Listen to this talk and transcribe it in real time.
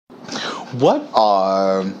What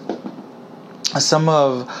are some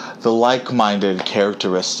of the like-minded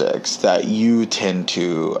characteristics that you tend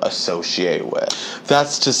to associate with?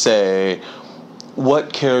 That's to say,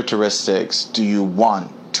 what characteristics do you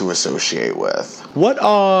want to associate with? What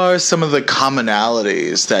are some of the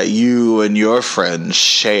commonalities that you and your friends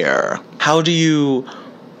share? How do you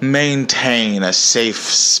maintain a safe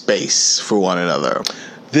space for one another?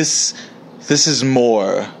 This is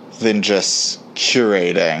more than just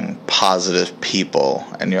curating positive people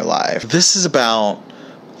in your life. This is about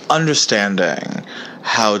understanding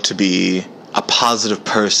how to be a positive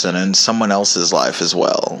person in someone else's life as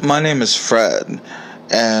well. My name is Fred,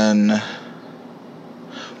 and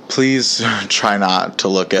please try not to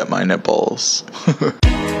look at my nipples.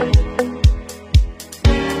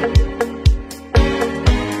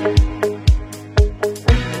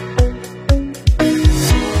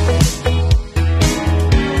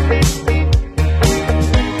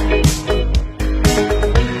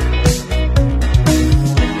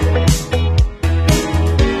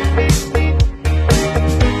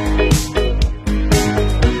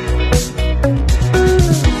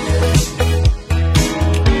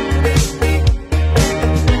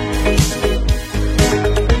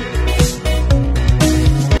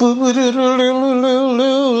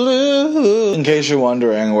 In case you're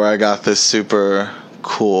wondering where I got this super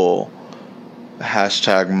cool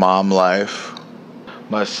 #mom life,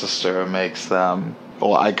 my sister makes them.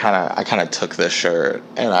 Well, I kind of took this shirt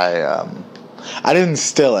and I didn't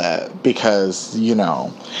steal it because, you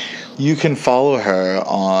know, you can follow her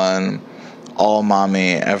on All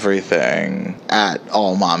Mommy Everything, at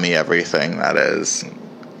All Mommy Everything, that is.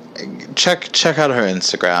 Check out her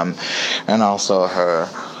Instagram and also her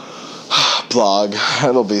blog.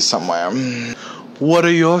 It'll be somewhere. What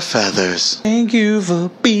are your feathers? Thank you for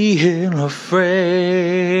being a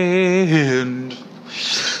friend.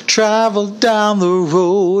 Travel down the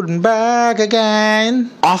road and back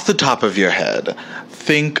again. Off the top of your head,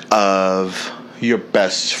 think of your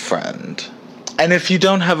best friend. And if you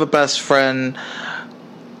don't have a best friend,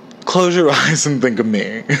 close your eyes and think of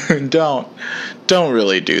me. Don't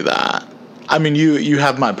really do that. I mean, you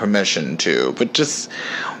have my permission to, but just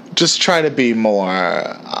try to be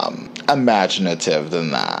more imaginative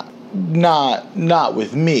than that. Not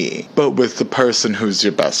with me, but with the person who's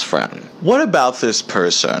your best friend. What about this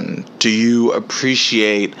person do you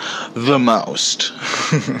appreciate the most?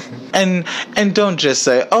 and don't just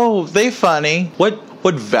say, "Oh, they funny." What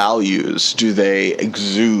values do they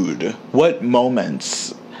exude? What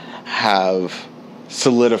moments have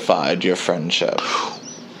solidified your friendship?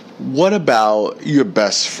 What about your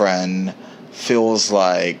best friend feels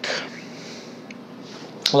like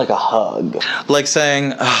a hug? Like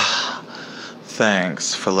saying,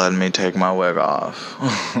 "Thanks for letting me take my wig off."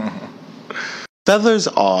 Feathers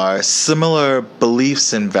are similar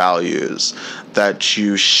beliefs and values that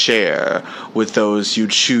you share with those you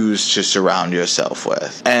choose to surround yourself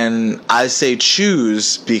with. And I say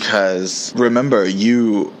choose because, remember,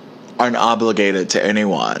 you aren't obligated to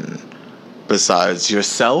anyone besides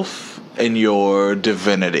yourself and your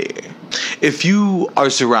divinity. If you are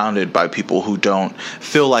surrounded by people who don't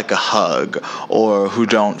feel like a hug or who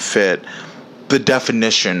don't fit the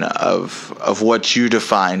definition of what you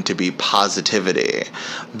define to be positivity,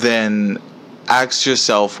 then ask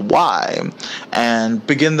yourself why and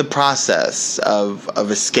begin the process of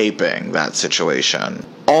escaping that situation.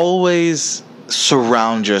 Always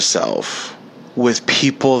surround yourself with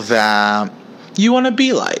people that you want to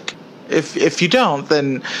be like. If you don't,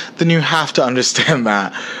 then you have to understand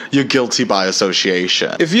that you're guilty by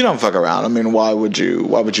association. If you don't fuck around, I mean, why would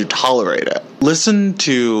you tolerate it? Listen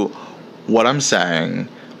to what I'm saying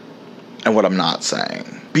and what I'm not saying.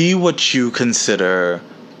 Be what you consider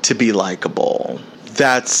to be likable.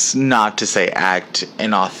 That's not to say act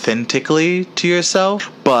inauthentically to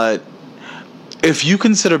yourself, but if you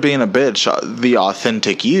consider being a bitch the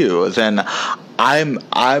authentic you, then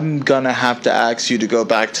I'm gonna have to ask you to go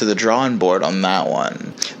back to the drawing board on that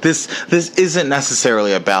one. This isn't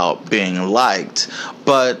necessarily about being liked,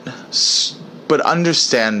 but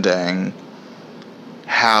understanding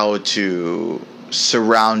how to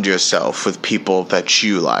surround yourself with people that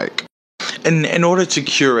you like. And in order to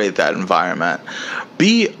curate that environment,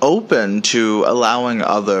 be open to allowing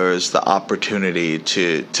others the opportunity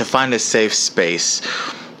to find a safe space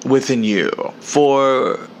within you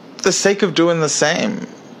for the sake of doing the same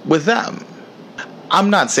with them. I'm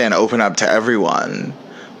not saying open up to everyone,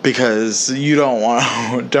 because you don't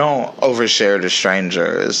overshare to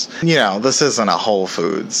strangers. You know, this isn't a Whole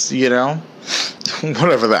Foods, you know?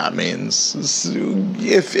 Whatever that means.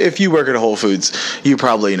 If you work at Whole Foods, you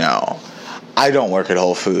probably know. I don't work at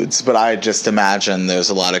Whole Foods, but I just imagine there's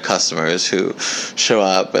a lot of customers who show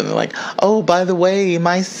up and they're like, oh, by the way,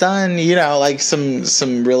 my son, you know, like some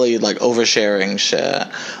really like oversharing shit.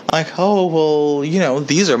 Like, oh, well, you know,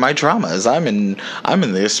 these are my dramas. I'm in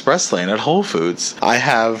the express lane at Whole Foods. I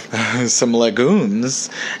have some legumes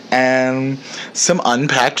and some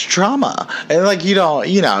unpacked drama. And like,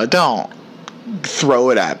 don't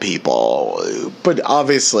throw it at people, but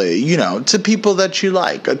obviously, you know, to people that you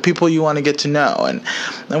like, people you want to get to know, and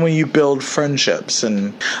when you build friendships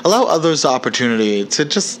and allow others the opportunity to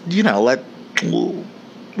just, you know, let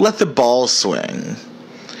the ball swing,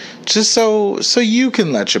 just so you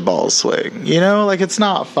can let your ball swing, you know, like it's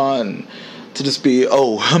not fun to just be,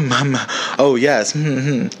 oh yes,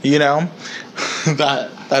 you know, that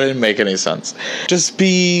didn't make any sense. Just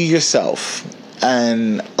be yourself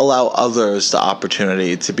and allow others the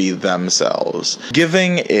opportunity to be themselves.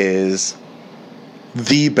 Giving is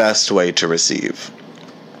the best way to receive.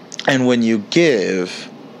 And when you give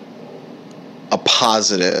a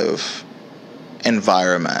positive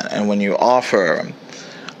environment, and when you offer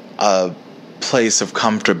a place of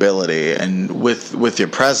comfortability and with your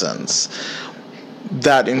presence,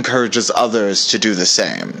 that encourages others to do the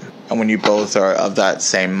same. And when you both are of that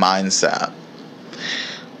same mindset,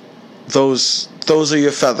 those are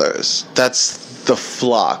your feathers. That's the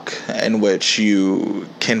flock in which you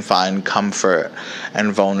can find comfort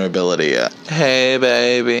and vulnerability. Hey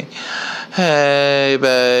baby, hey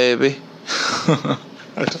baby.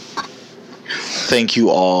 Thank you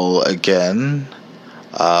all again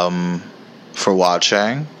for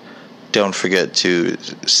watching. Don't forget to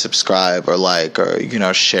subscribe or like or, you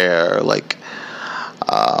know, share. Like,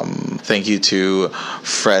 thank you to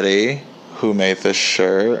Freddie who made this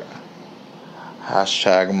shirt.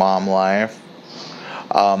 #MomLife.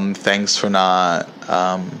 Thanks for not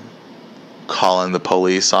calling the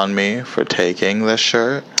police on me for taking this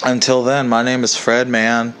shirt. Until then, my name is Fred,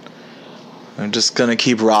 man. I'm just gonna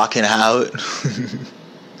keep rocking out.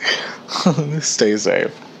 Stay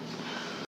safe.